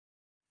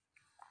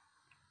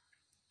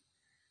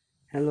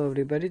Hello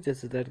everybody,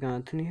 this is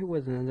Anthony here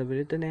with another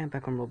video. Today I'm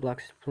back on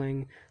Roblox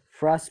playing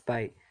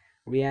Frostbite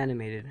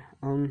Reanimated.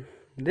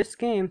 This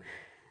game,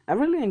 I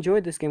really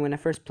enjoyed this game when I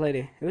first played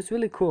it. It was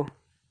really cool.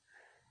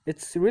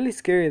 It's really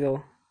scary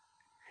though.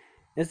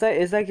 It's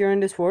like you're in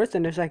this forest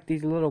and there's like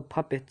these little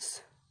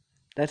puppets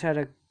that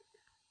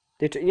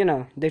they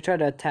try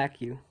to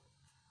attack you.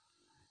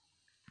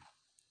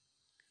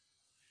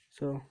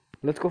 So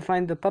let's go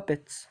find the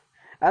puppets.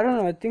 I don't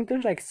know, I think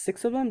there's like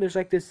 6 of them. There's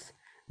like this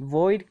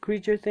void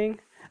creature thing.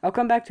 I'll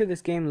come back to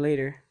this game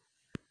later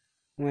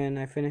when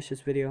I finish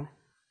this video.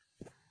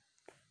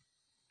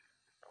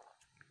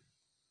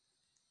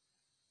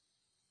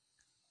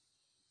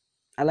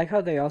 I like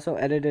how they also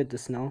edited the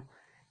snow.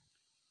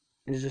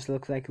 It just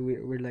looks like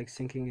we're like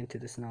sinking into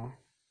the snow.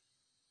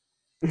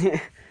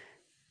 I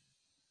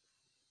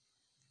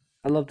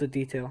love the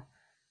detail.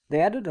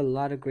 They added a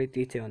lot of great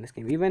detail in this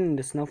game, even in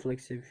the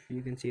snowflakes if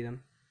you can see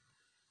them.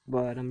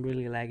 But I'm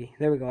really laggy.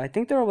 There we go. I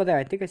think they're over there.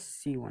 I think I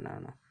see one. I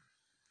don't know.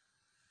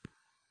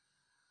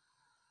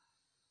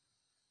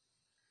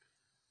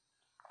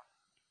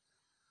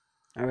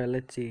 Alright,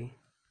 let's see.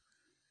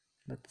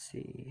 Let's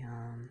see.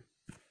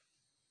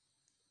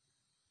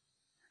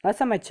 Last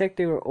time I checked,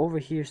 they were over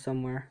here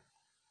somewhere.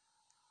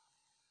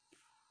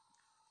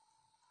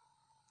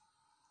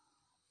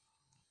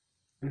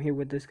 I'm here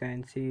with this guy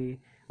and see.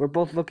 We're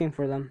both looking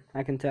for them.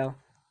 I can tell.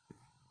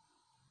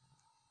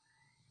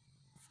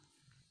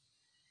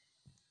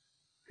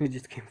 He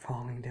just came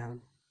falling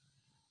down.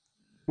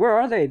 Where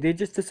are they? They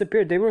just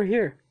disappeared. They were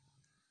here.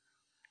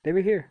 They were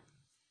here.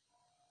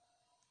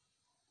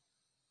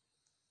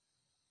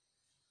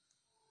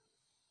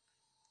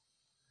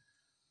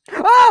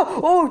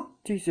 Oh! Oh,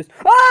 Jesus.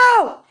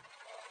 Oh!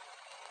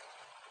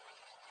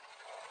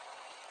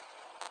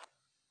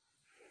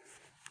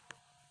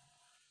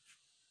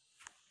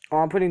 Oh,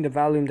 I'm putting the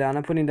volume down.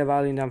 I'm putting the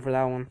volume down for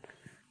that one.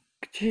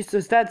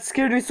 Jesus, that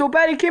scared me so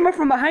bad. He came up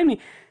from behind me.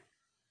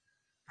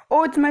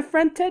 Oh, it's my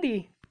friend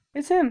Teddy.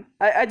 It's him.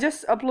 I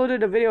just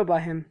uploaded a video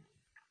about him.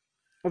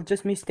 Of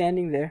just me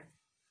standing there.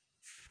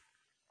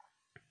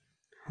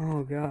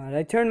 Oh, God.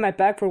 I turned my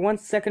back for 1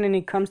 second and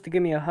he comes to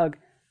give me a hug.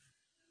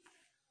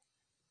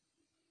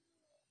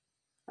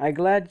 I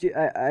can't even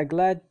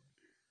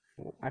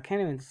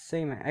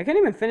say I can't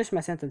even finish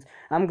my sentence.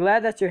 I'm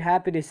glad that you're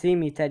happy to see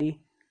me,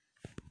 Teddy.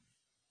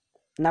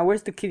 Now,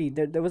 where's the kitty?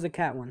 There was a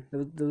cat one.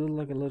 There looked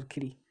like a little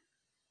kitty.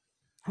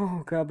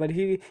 Oh, God, but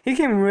he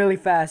came really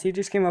fast. He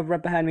just came up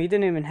right behind me. He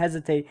didn't even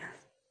hesitate.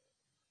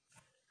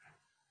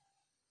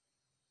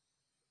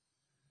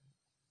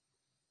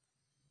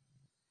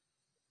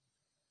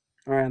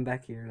 Alright, I'm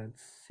back here.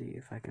 Let's see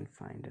if I can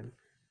find him.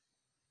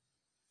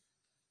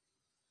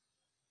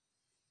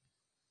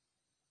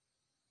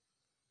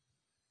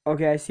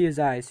 Okay, I see his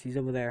eyes. He's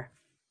over there.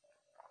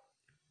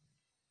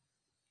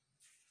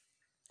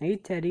 Hey,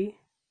 Teddy.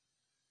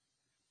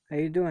 How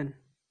you doing?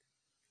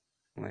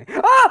 Wait.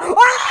 Ah!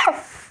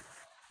 Ah!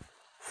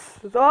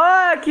 Oh,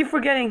 I keep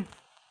forgetting.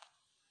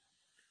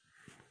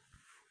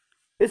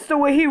 It's the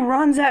way he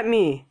runs at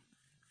me.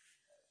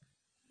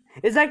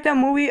 It's like that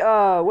movie,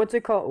 what's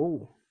it called?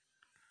 Oh,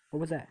 what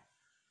was that?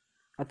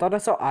 I thought I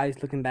saw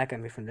eyes looking back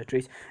at me from the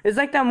trees. It's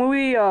like that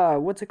movie,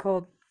 what's it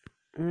called?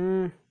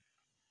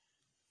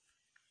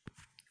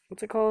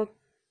 What's it called?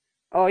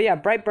 Oh yeah,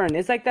 Brightburn.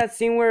 It's like that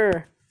scene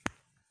where,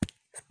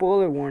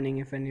 spoiler warning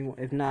if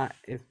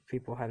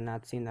people have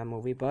not seen that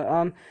movie,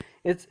 but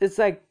it's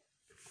like,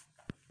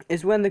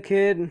 it's when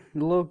the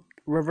little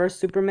reverse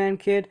Superman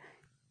kid,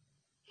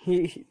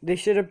 they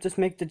should have just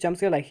make the jump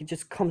scare like he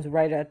just comes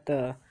right at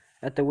the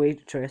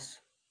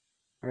waitress,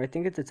 or I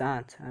think it's its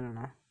aunt. I don't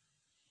know.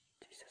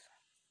 Jesus.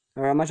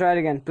 All right, I'm gonna try it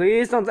again.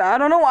 Please don't. I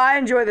don't know why I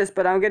enjoy this,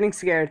 but I'm getting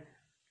scared.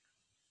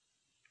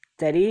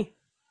 Teddy.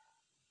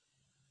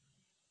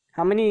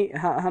 How many?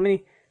 How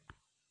many?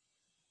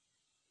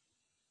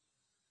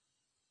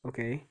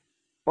 Okay.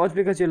 Oh, it's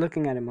because you're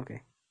looking at him.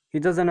 Okay. He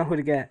doesn't know who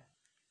to get.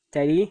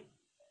 Teddy.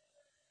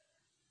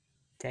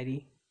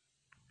 Teddy.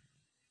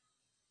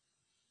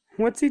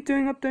 What's he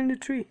doing up there in the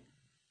tree?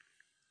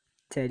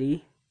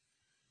 Teddy.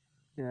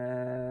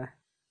 Oh,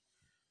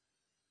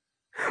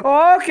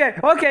 okay.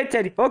 Okay,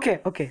 Teddy. Okay,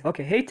 okay,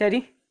 okay. Hey,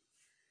 Teddy.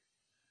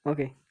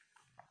 Okay.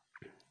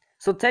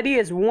 So Teddy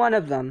is one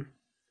of them,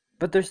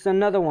 but there's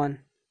another one.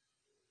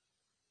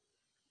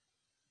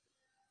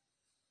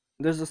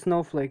 There's a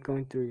snowflake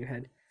going through your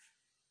head.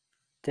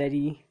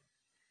 Teddy.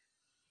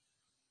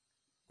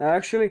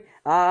 Actually,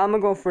 I'm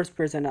gonna go first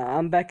person.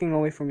 I'm backing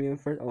away from you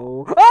first.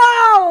 Oh.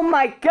 Oh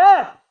my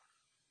God!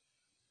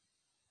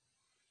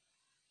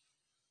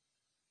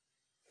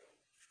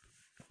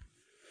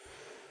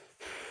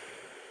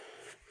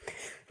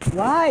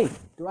 Why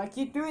do I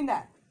keep doing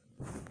that?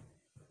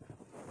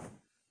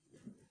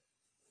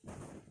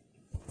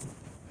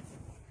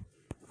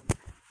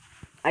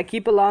 I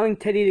keep allowing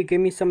Teddy to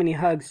give me so many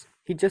hugs.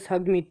 He just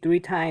hugged me 3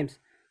 times.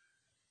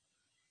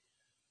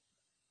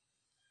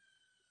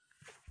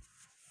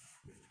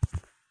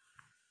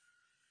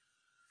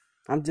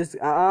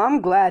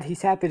 I'm glad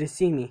he's happy to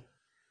see me.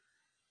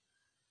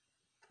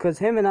 Cause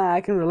him and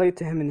I can relate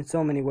to him in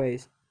so many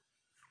ways.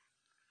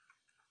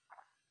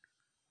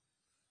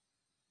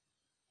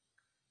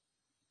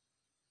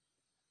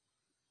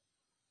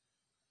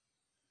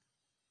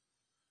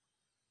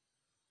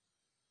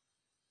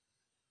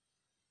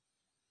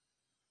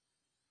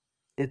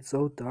 It's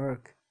so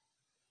dark.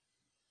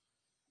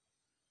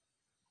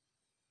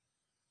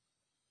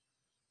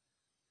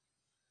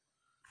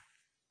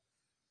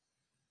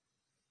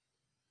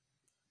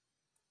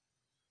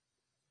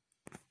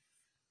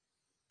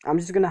 I'm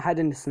just gonna hide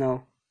in the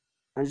snow.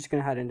 I'm just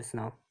gonna hide in the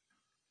snow.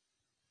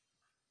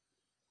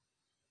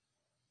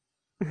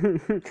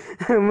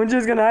 I'm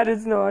just gonna hide in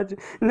the snow.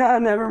 No,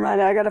 never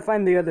mind. I gotta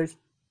find the others.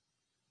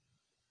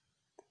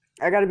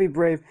 I gotta be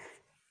brave.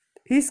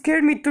 He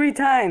scared me 3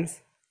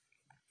 times.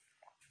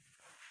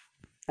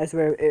 I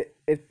swear,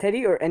 if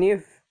Teddy or any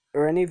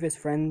of his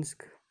friends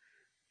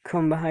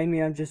come behind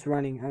me, I'm just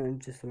running. I'm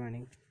just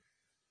running.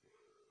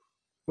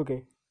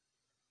 Okay.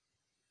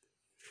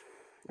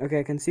 Okay,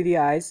 I can see the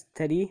eyes.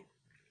 Teddy.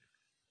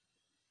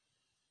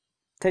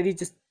 Teddy,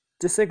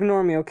 just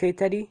ignore me, okay,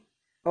 Teddy?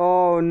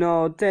 Oh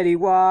no, Teddy,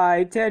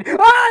 why? Teddy.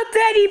 Ah,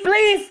 Teddy,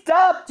 please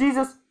stop!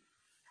 Jesus.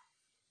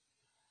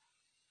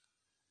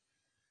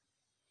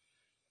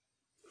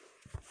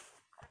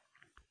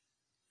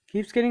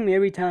 Keeps getting me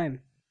every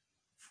time.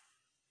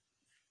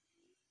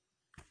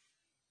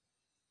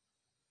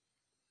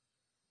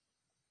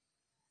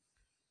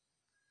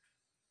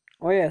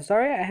 Oh yeah,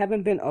 sorry I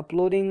haven't been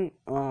uploading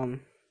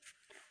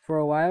for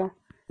a while.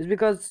 It's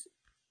because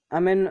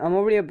I'm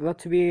already about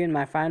to be in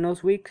my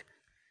finals week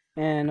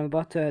and I'm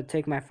about to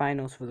take my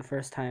finals for the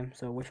first time.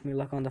 So wish me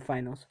luck on the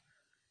finals.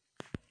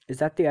 Is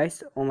that the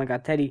ice? Oh my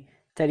god, Teddy.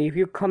 Teddy, if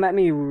you come at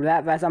me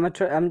that fast,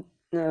 I'm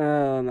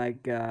oh my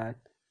god.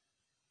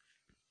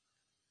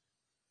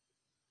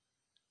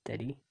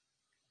 Teddy.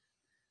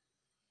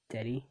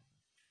 Teddy.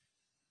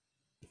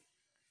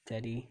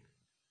 Teddy.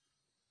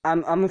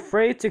 I'm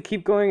afraid to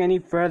keep going any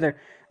further.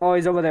 Oh,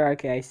 he's over there.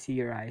 Okay, I see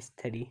your eyes,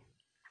 Teddy.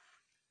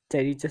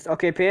 Teddy, just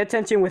okay. Pay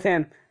attention with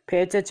him.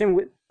 Pay attention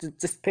with.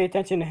 Just pay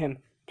attention to him.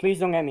 Please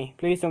don't get me.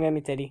 Please don't get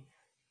me, Teddy.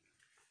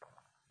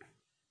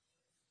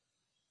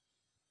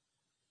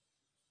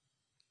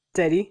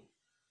 Teddy.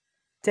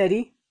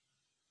 Teddy.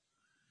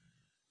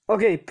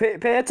 Okay,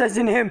 pay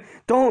attention to him.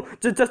 Don't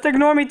just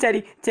ignore me,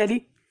 Teddy.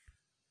 Teddy.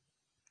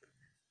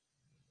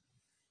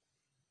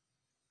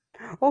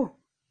 Oh,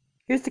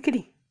 here's the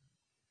kitty.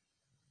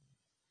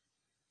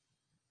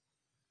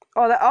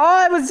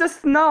 Oh, it was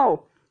just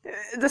snow.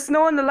 The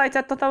snow and the lights.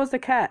 I thought that was the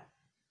cat.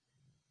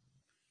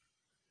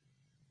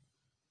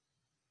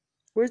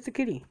 Where's the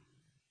kitty?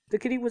 The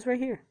kitty was right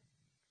here.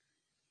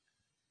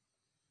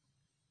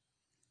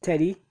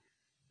 Teddy.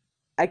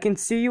 I can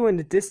see you in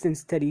the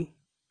distance, Teddy.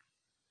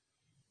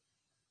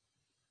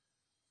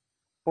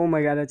 Oh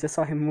my god, I just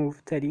saw him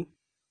move, Teddy.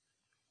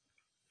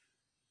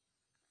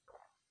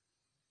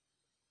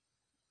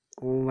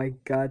 Oh my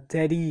god,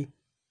 Teddy.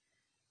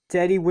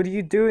 Teddy, what are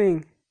you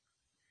doing?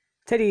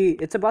 Teddy,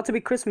 it's about to be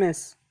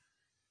Christmas.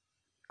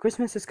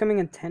 Christmas is coming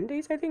in 10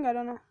 days, I think? I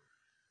don't know.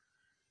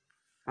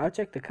 I'll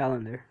check the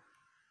calendar.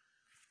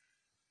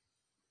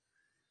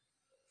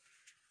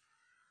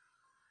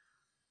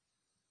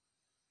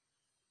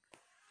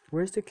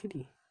 Where's the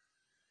kitty?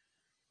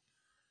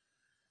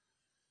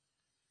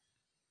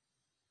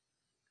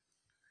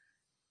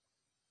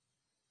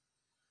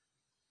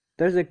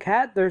 There's a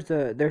cat, there's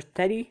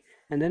Teddy,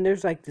 and then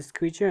there's like this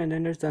creature, and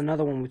then there's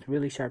another one with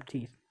really sharp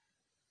teeth.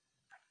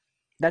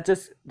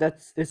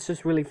 It's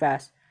just really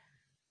fast.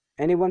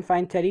 Anyone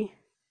find Teddy?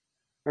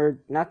 Or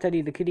not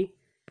Teddy, the kitty?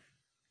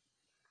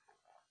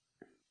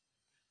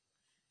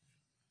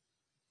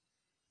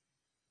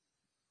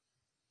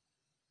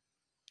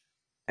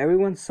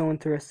 Everyone's so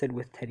interested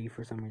with Teddy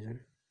for some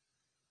reason.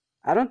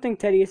 I don't think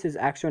Teddy is his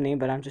actual name,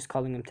 but I'm just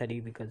calling him Teddy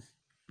because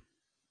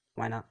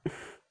why not?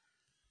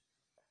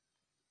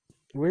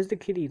 Where's the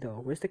kitty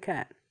though? Where's the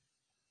cat?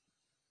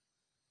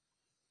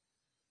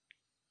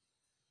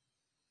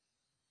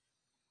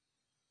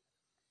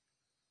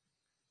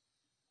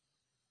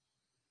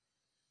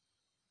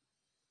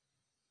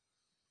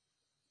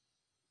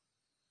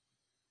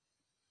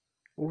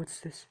 Oh, what's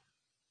this?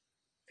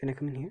 Can I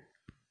come in here?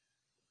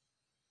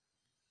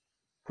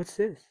 What's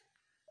this?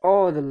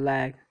 Oh, the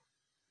lag.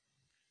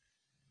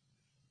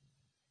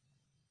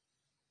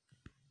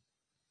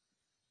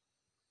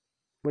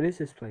 What is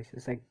this place?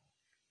 It's like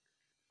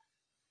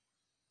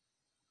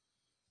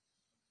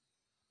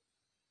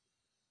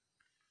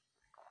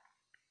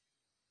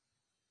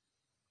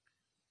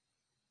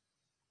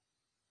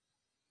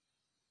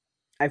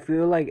I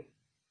feel like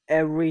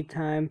every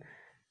time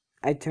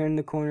I turn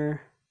the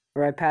corner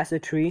or I pass a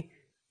tree,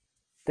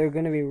 they're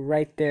gonna be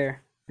right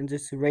there and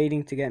just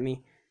waiting to get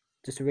me,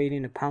 just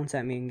waiting to pounce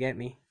at me and get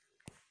me.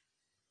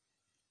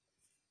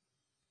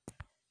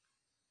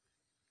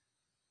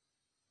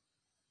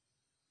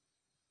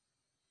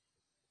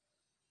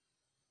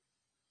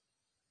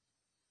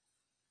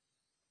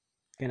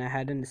 Can I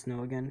hide in the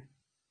snow again?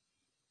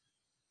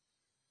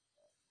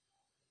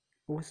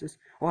 What was this?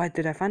 Oh,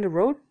 did I find a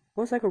road?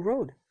 What was like a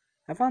road?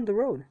 I found the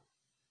road.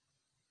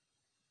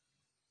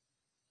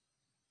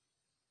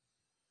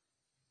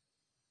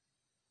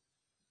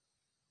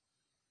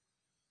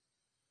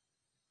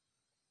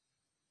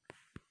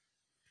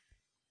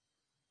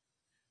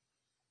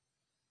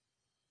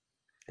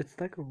 It's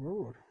like a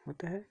road. What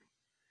the heck?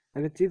 I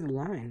could see the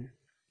line.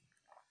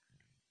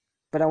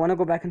 But I want to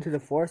go back into the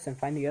forest and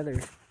find the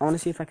others. I want to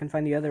see if I can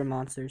find the other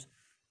monsters.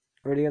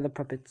 Or the other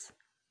puppets.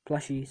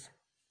 Plushies.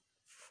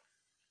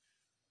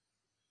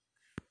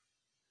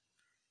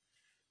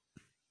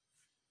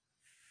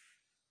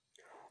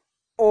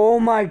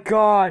 Oh my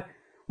god!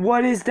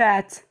 What is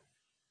that?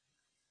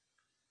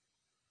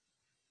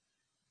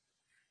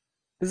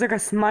 It's like a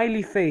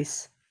smiley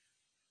face.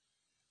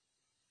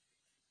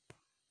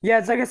 Yeah,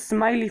 it's like a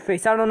smiley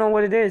face. I don't know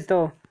what it is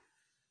though.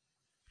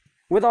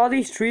 With all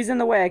these trees in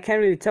the way, I can't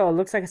really tell. It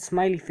looks like a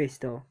smiley face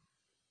though.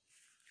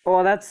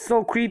 Oh, that's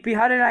so creepy.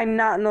 How did I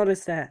not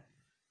notice that?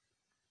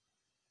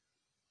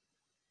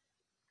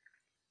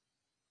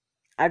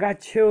 I got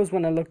chills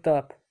when I looked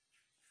up.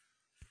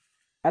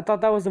 I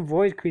thought that was a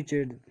void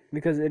creature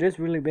because it is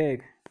really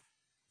big.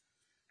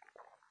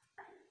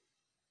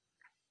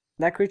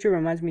 That creature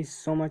reminds me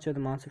so much of the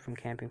monster from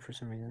camping for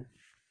some reason.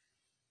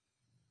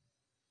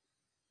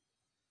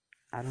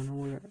 I don't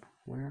know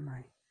where am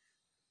I?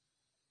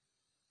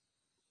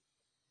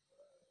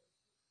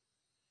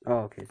 Oh,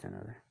 okay, it's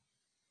another.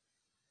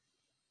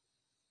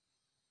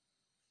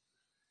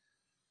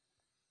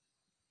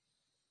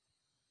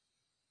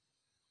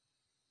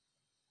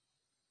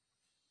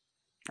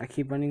 I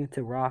keep running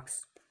into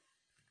rocks.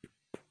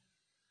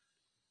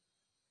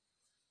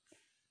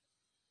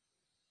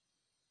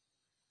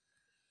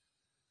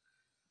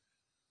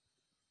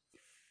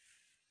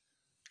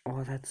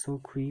 Oh, that's so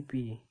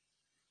creepy.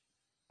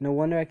 No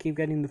wonder I keep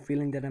getting the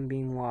feeling that I'm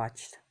being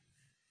watched.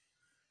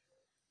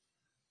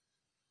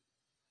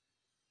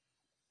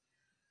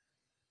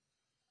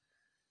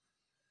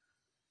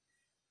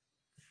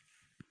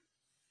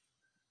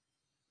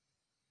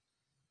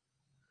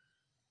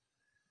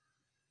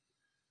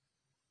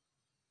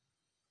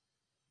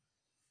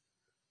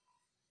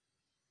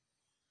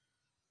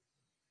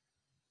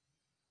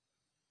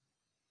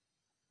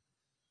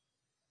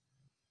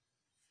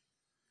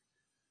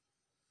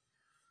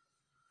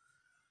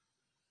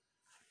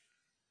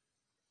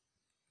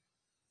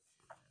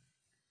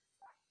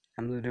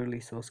 I'm literally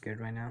so scared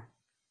right now.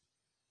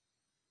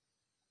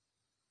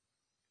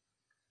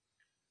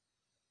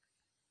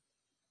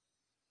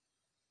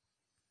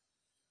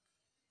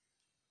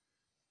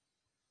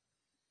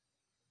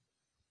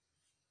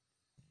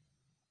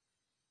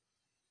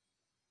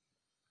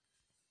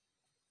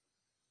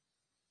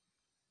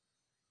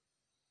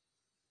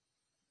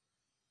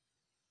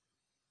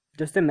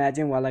 Just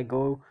imagine while I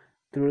go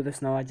through the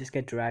snow, I just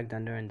get dragged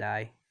under and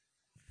die.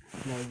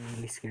 That would be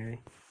really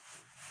scary.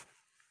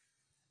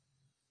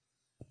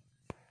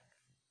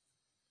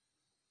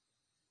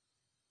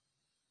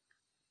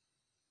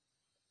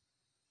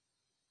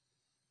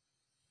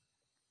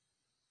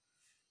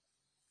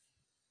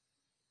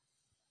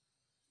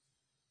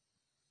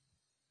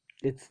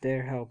 It's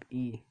their help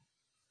E.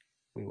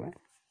 Wait, what?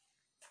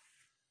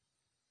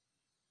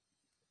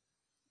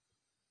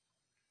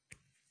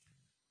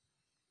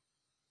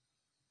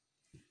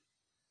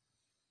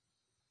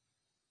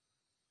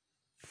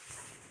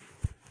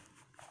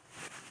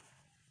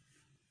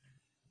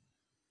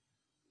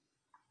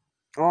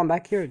 Oh, I'm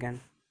back here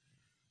again.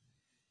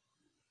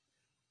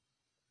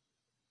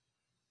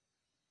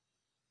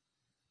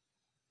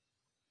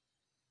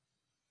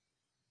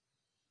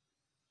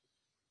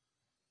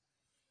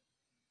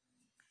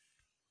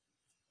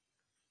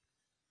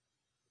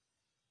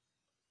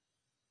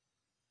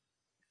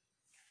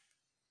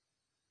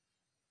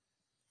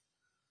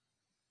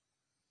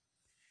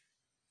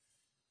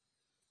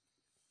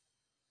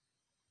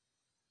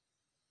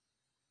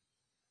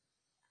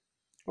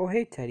 Oh,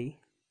 hey, Teddy.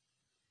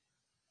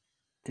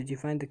 Did you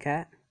find the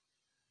cat?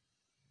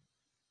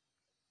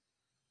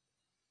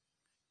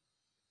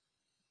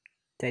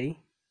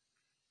 Teddy?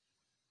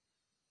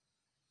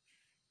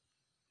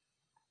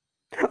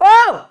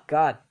 Oh!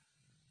 God.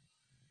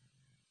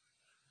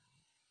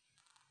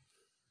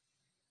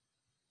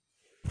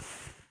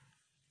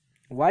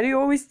 Why do you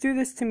always do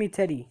this to me,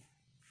 Teddy?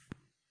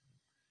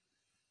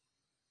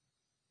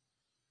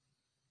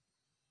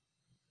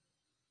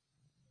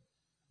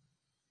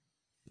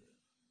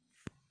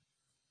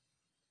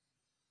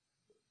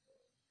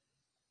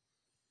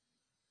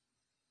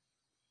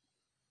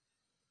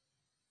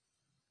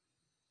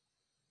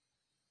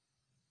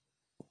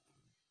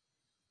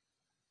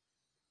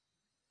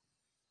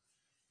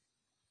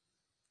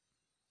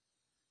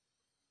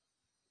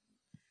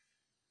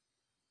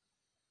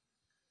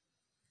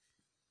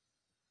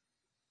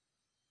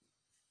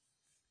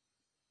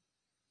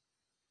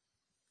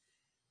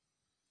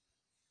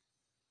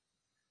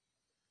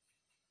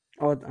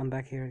 Oh, I'm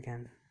back here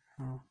again.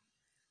 Oh.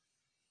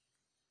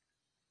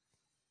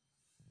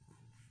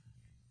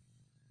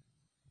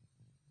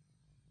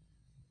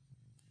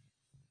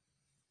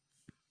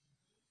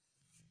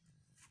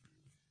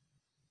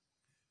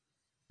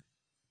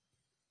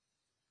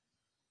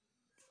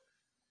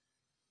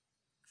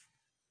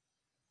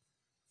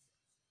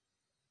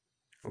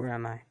 Where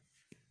am I?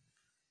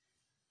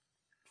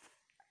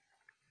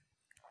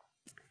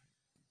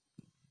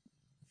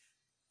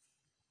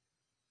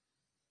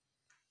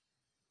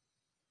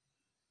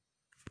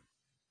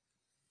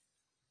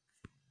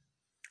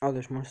 Oh,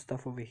 there's more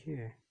stuff over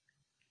here.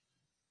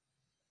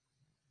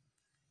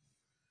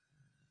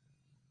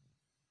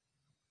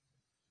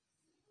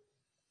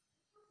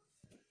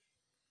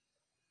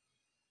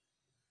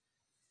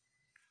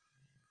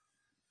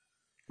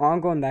 Oh,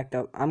 I'm going back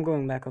up. I'm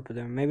going back up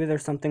there. Maybe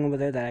there's something over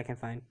there that I can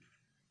find.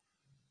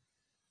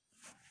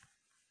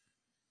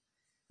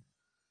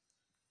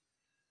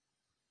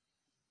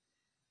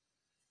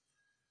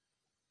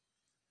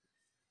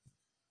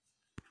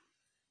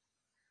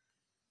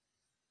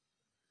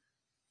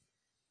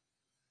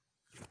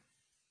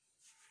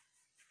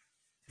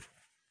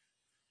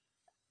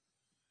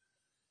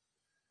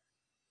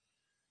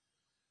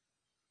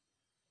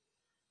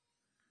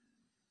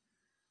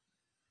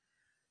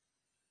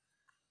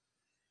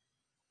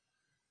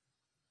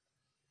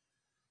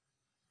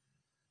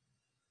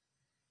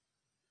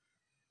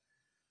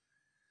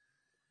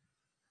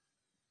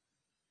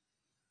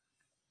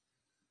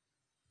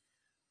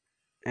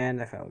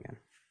 And I fell again.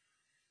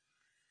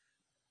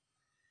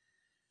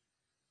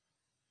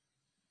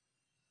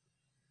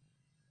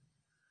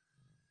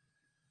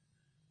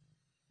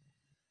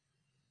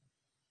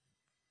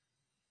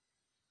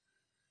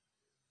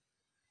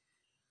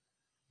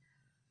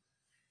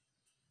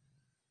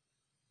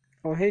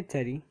 Oh, hey,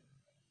 Teddy.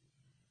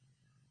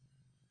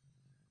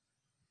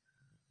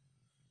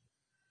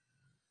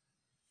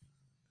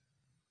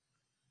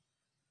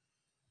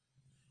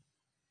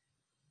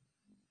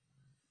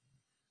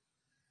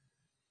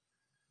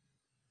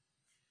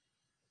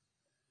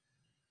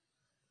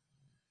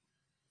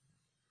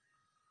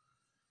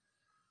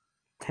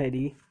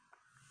 Teddy.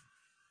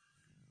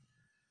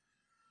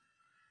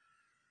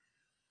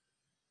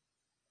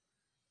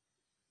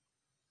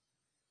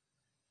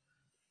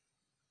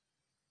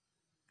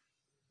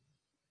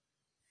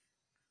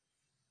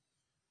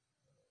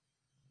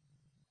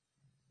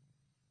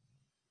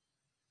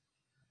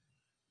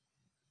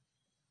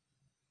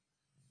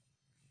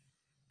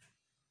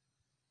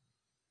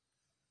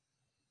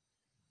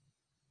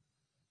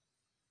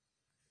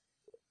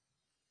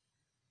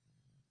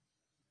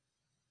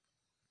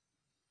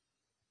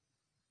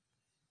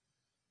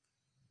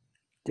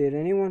 Did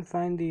anyone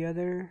find the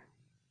other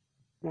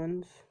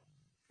ones?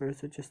 Or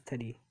is it just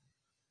Teddy?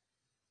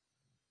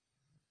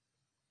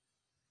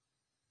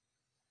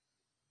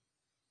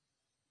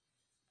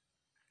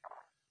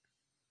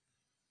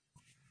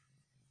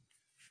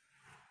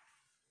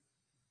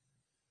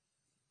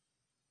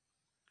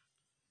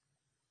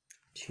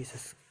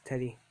 Jesus,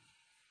 Teddy.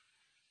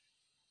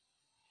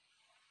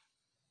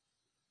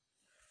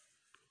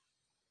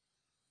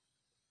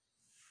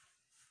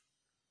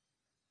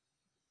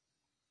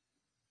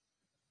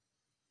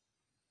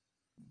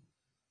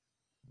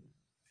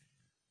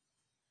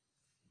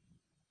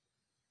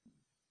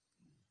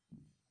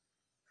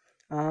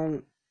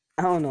 Um,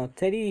 I don't know.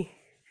 Teddy.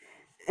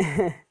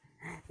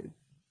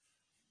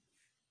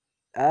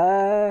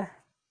 uh,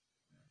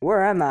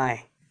 where am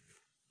I?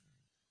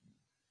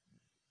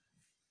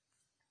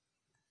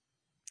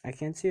 I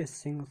can't see a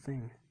single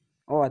thing.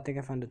 Oh, I think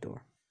I found a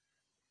door.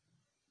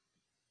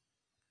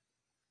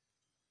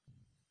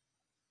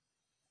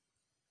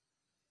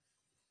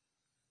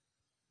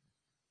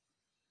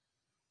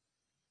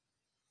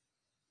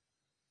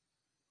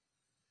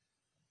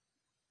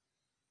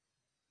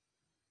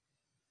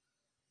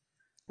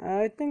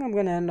 I think I'm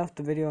gonna end off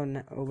the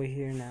video over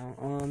here now.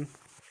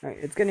 Alright,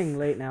 it's getting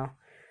late now.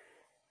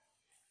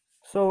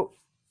 So,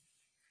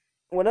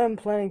 what I'm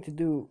planning to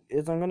do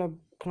is I'm gonna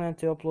plan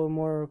to upload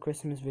more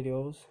Christmas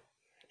videos.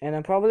 And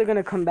I'm probably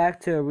gonna come back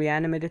to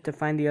reanimate it to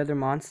find the other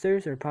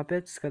monsters or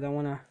puppets, because I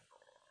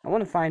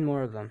wanna find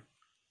more of them.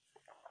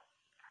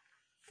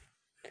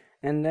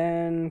 And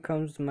then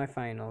comes my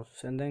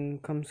finals, and then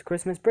comes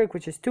Christmas break,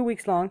 which is 2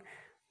 weeks long,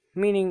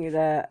 meaning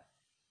that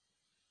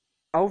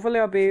hopefully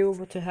I'll be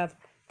able to have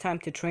time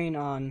to train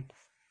on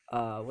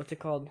what's it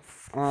called,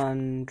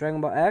 on Dragon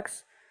Ball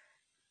X.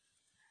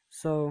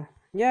 So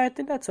yeah, I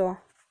think that's all.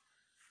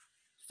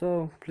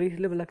 So please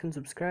leave a like and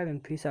subscribe,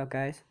 and peace out,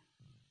 guys.